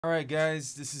Alright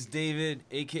guys, this is David,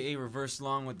 aka Reverse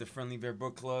Long with the Friendly Bear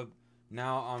Book Club.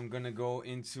 Now I'm gonna go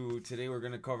into, today we're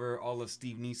gonna cover all of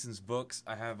Steve Nison's books.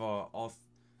 I have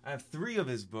three of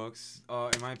his books,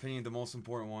 in my opinion the most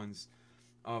important ones,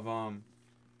 of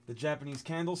the Japanese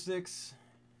Candlesticks,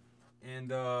 and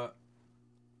yeah,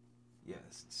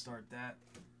 let's start that.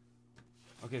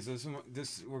 Okay, so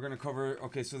this we're gonna cover.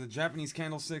 Okay, so the Japanese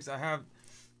Candlesticks, I have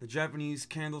the Japanese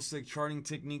Candlestick Charting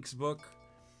Techniques book.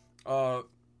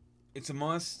 It's a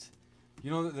must.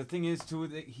 You know, the thing is too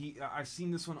that I've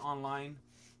seen this one online.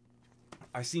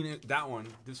 I've seen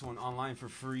this one online for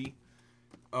free.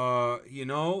 You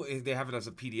know, they have it as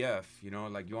a PDF. You know,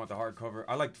 like you want the hardcover.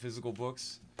 I like physical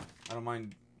books. I don't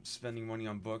mind spending money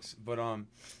on books, but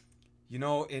you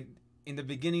know, in the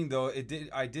beginning though,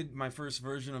 I did my first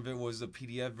version of it was a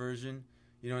PDF version.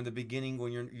 You know, in the beginning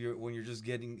when you're just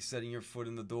setting your foot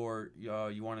in the door,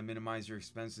 you want to minimize your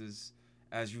expenses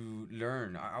as you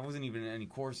learn. I wasn't even in any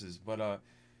courses, but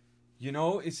you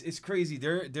know, it's crazy.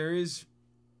 There is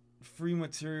free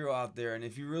material out there, and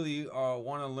if you really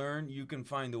want to learn, you can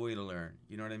find a way to learn.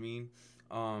 You know what I mean?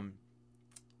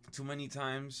 Too many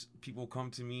times people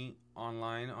come to me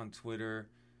online on Twitter,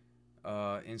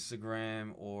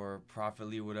 Instagram, or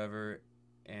Profitly, whatever,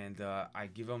 and I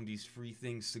give them these free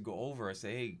things to go over. I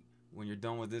say, hey, when you're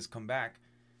done with this, come back.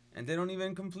 And they don't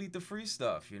even complete the free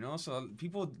stuff, you know. So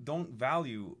people don't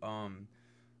value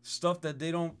stuff that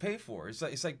they don't pay for.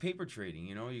 It's like paper trading,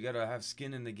 you know. You gotta have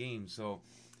skin in the game. So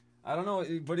I don't know,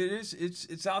 but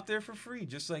it's out there for free,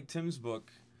 just like Tim's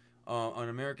book, An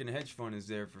American Hedge Fund, is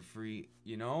there for free,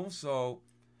 you know. So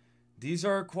these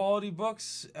are quality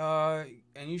books, and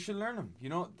you should learn them. You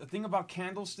know, the thing about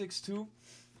candlesticks too,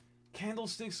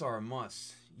 candlesticks are a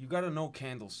must. You gotta know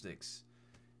candlesticks.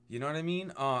 You know what I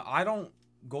mean? I don't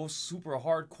go super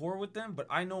hardcore with them, but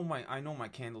I know my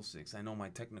candlesticks. I know my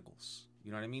technicals. You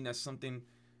know what I mean? That's something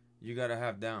you gotta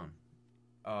have down.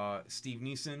 Steve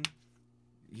Nison,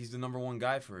 he's the #1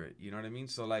 guy for it. You know what I mean?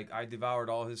 So like I devoured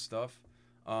all his stuff.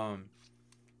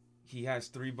 He has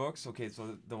 3 books. Okay,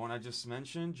 so the one I just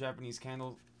mentioned, Japanese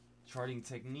Charting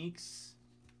Techniques,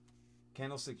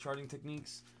 Candlestick Charting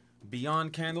Techniques,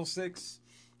 Beyond Candlesticks.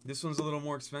 This one's a little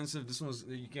more expensive. This one's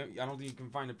I don't think you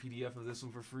can find a PDF of this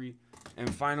one for free.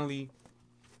 And finally,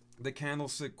 the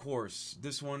Candlestick Course.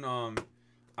 This one,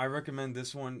 I recommend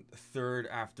this one third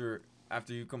after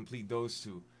you complete those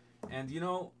 2. And you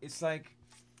know, it's like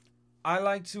I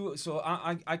like to. So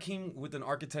I came with an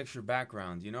architecture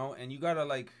background, you know, and you gotta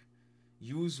like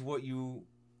use whatever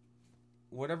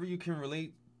you can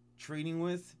relate trading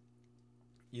with.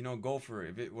 You know, go for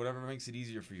it. Whatever makes it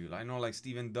easier for you. I know like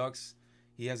Steven Ducks.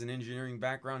 He has an engineering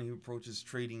background. He approaches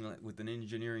trading with an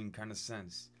engineering kind of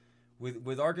sense.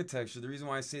 With architecture, the reason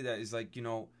why I say that is like, you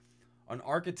know, an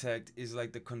architect is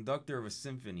like the conductor of a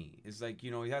symphony. It's like, you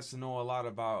know, he has to know a lot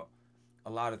about a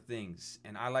lot of things.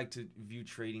 And I like to view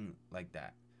trading like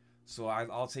that. So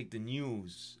I'll take the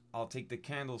news. I'll take the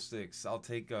candlesticks. I'll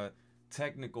take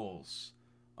technicals.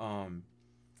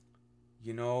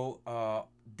 You know,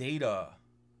 data,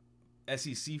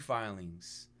 SEC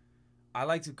filings. I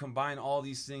like to combine all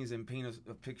these things and paint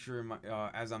a picture in my,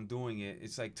 as I'm doing it.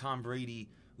 It's like Tom Brady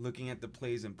looking at the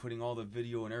plays and putting all the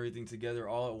video and everything together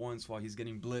all at once while he's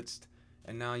getting blitzed.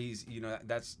 And now he's, you know,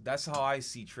 that's how I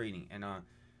see trading. And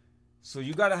so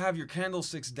you got to have your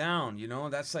candlesticks down, you know.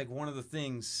 That's like one of the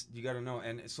things you got to know.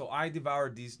 And so I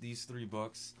devoured these 3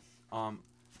 books.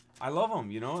 I love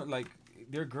them, you know, like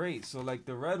they're great. So like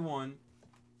the red one,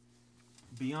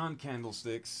 Beyond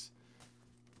Candlesticks,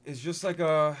 it's just like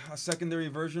a secondary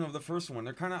version of the first one.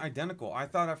 They're kind of identical. I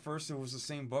thought at first it was the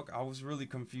same book. I was really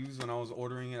confused when I was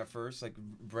ordering it at first, like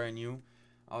brand new.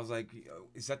 I was like,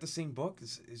 is that the same book?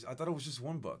 I thought it was just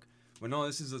one book. But no,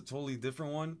 this is a totally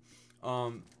different one.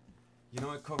 You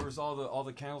know, it covers all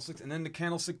the candlesticks. And then the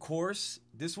Candlestick Course,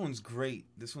 this one's great.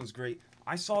 This one's great.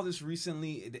 I saw this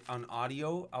recently on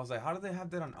audio. I was like, how do they have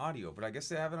that on audio? But I guess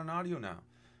they have it on audio now.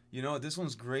 You know, this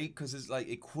one's great because it's like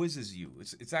it quizzes you.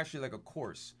 It's actually like a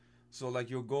course. So like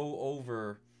you'll go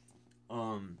over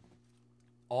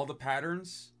all the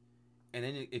patterns, and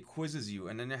then it quizzes you,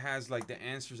 and then it has like the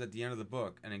answers at the end of the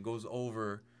book, and it goes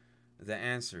over the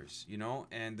answers. You know,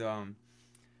 and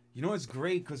you know, it's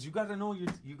great because you gotta know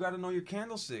your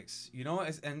candlesticks. You know,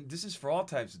 and this is for all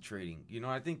types of trading. You know,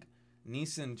 I think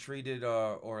Nison traded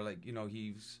or like, you know,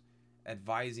 he's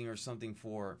advising or something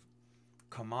for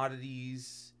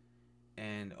commodities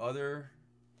and other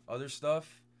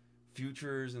stuff,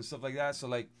 futures and stuff like that. So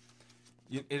like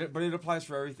but it applies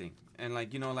for everything. And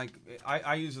like, you know, like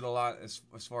I use it a lot as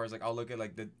far as like I'll look at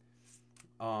like the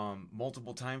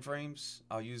multiple time frames.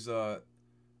 I'll use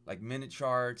like like minute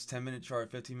charts, 10-minute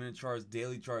chart, 15-minute charts,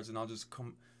 daily charts, and I'll just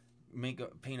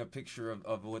paint a picture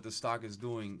of what the stock is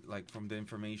doing, like from the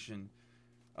information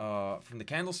from the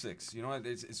candlesticks. You know,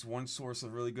 it's one source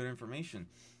of really good information.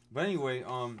 But anyway,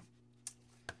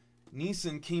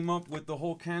 Nison came up with the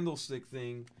whole candlestick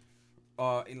thing.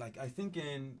 Like I think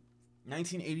in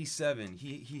 1987,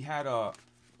 he had a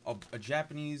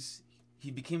Japanese.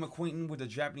 He became acquainted with a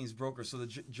Japanese broker. So the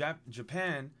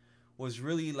Japan was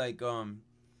really like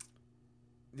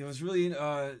there was really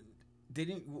they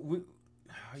didn't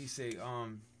how you say it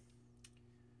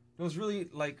was really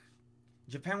like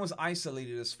Japan was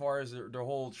isolated as far as their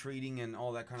whole trading and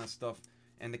all that kind of stuff.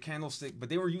 And the candlestick, but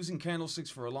they were using candlesticks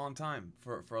for a long time.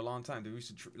 For a long time, they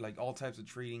used to like all types of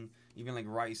trading, even like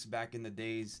rice back in the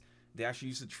days. They actually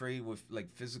used to trade with like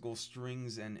physical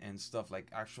strings and stuff, like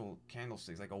actual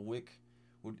candlesticks, like a wick.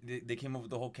 They came up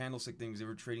with the whole candlestick thing because they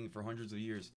were trading for hundreds of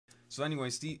years. So anyway,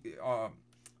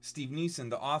 Steve Nison,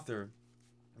 the author,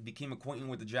 became acquainted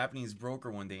with the Japanese broker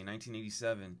one day in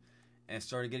 1987, and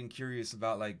started getting curious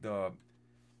about like the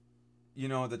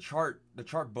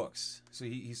chart books. So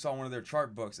he saw one of their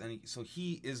chart books, and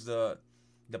he is the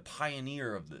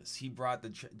pioneer of this. He brought the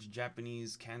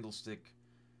Japanese candlestick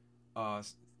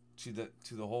to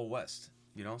the whole West.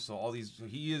 You know, so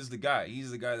he is the guy.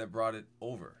 He's the guy that brought it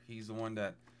over. He's the one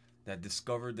that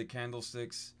discovered the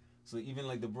candlesticks. So even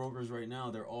like the brokers right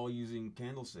now, they're all using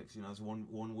candlesticks. You know, that's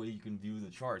one way you can view the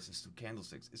charts is through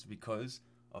candlesticks. It's because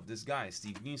of this guy,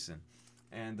 Steve Nison,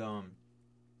 and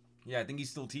yeah, I think he's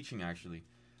still teaching actually.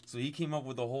 So he came up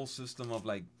with a whole system of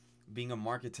like being a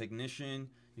market technician.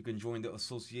 You can join the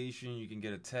association, you can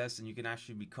get a test, and you can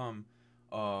actually become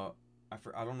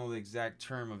I don't know the exact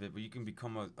term of it, but you can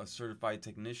become a certified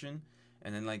technician,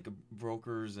 and then like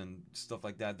brokers and stuff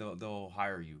like that, they'll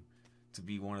hire you to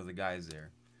be one of the guys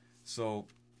there. So,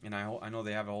 and I know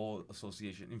they have a whole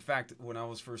association. In fact, when I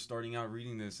was first starting out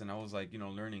reading this and I was like,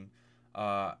 learning,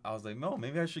 I was like, no,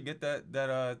 maybe I should get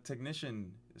that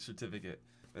technician certificate.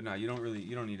 But no, you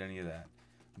don't need any of that.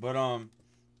 But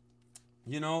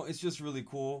it's just really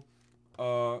cool.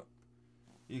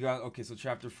 You got, okay, so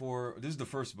chapter 4, this is the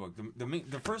first book.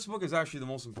 The first book is actually the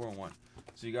most important one.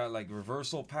 So you got like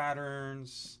reversal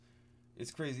patterns.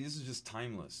 It's crazy. This is just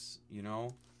timeless,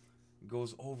 It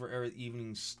goes over every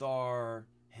evening star,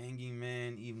 hanging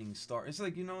man, evening star. It's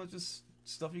like, it's just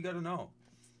stuff you got to know.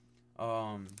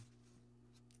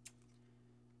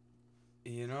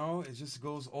 It just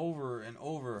goes over and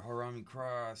over. Harami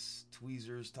cross,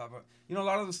 tweezers, top up. A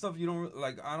lot of the stuff you don't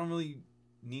like. I don't really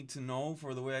need to know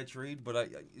for the way I trade, but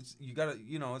it's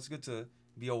good to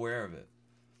be aware of it.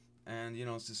 And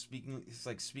it's just it's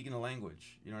like speaking a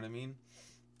language. You know what I mean?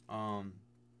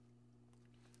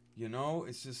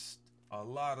 It's just a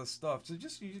lot of stuff. So you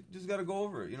just gotta go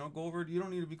over it. Go over it. You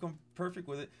don't need to become perfect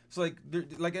with it. So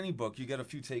like any book, you get a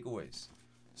few takeaways.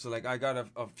 So like I got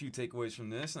a few takeaways from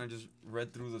this, and I just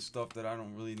read through the stuff that I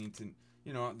don't really need to,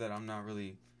 that I'm not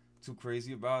really too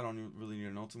crazy about. I don't really need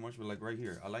to know too much. But like right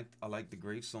here, I like the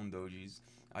gravestone dojis.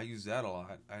 I use that a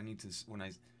lot. I need to, when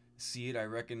I see it, I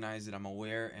recognize it. I'm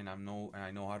aware, and I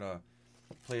know how to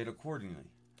play it accordingly.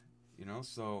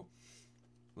 So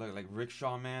like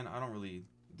rickshaw man, I don't really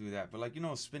do that. But like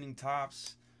spinning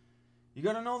tops, you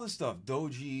gotta know this stuff.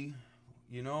 Doji,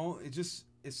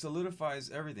 it solidifies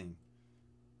everything.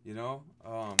 A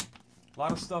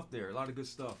lot of stuff there, a lot of good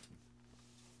stuff.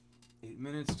 8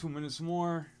 minutes, 2 minutes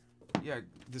more. Yeah, I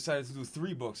decided to do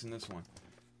 3 books in this one.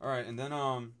 All right, and then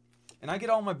and I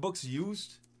get all my books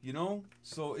used,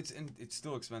 so it's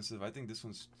still expensive. I think this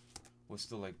was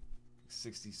still like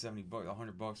 60, 70 bucks,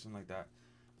 100 bucks, something like that.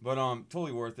 But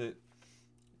totally worth it.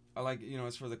 I like,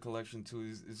 it's for the collection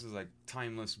too. This is like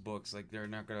timeless books. Like they're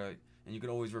not gonna, and you can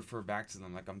always refer back to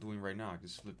them, like I'm doing right now. I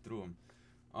just flip through them.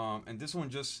 And this one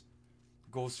just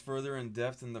goes further in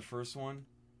depth than the first one.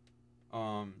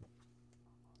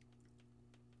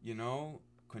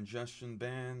 Congestion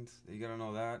band. You gotta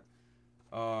know that.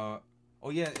 Oh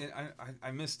yeah,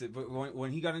 I missed it. But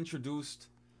when he got introduced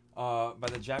by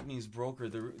the Japanese broker,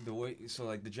 the way, so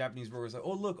like the Japanese broker was like,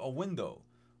 oh look, a window.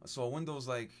 So a window is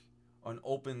like an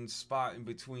open spot in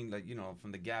between, like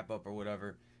from the gap up or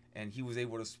whatever. And he was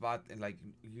able to spot, and like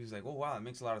he was like, oh wow, that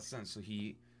makes a lot of sense. So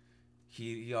he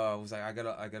was like, I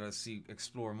gotta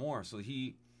explore more. So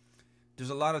there's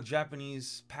a lot of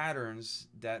Japanese patterns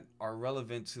that are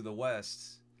relevant to the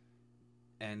West,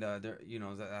 and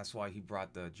that's why he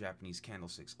brought the Japanese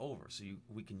candlesticks over. So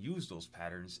we can use those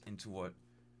patterns into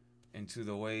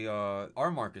the way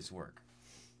our markets work.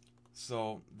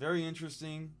 So very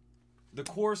interesting. The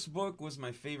course book was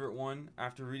my favorite one.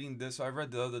 After reading this, so I've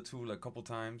read the other two like a couple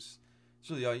times. It's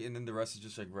really, and then the rest is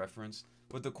just like reference.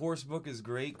 But the course book is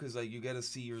great because like you get to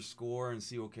see your score and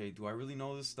see, okay, do I really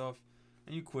know this stuff?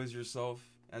 And you quiz yourself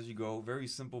as you go. Very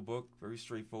simple book, very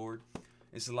straightforward.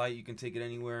 It's light. You can take it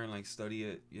anywhere and like study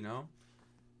it. You know,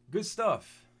 good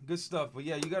stuff. Good stuff. But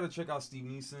yeah, you gotta check out Steve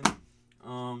Nison.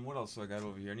 What else do I got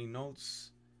over here? Any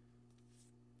notes?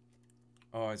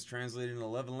 Oh, it's translated in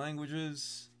 11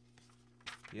 languages.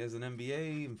 He has an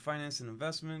MBA in finance and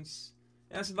investments.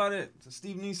 Yeah, that's about it. So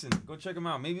Steve Nison, go check him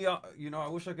out. Maybe I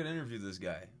wish I could interview this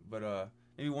guy, but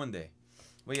maybe one day.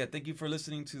 But yeah, thank you for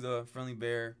listening to the Friendly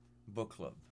Bear Book Club.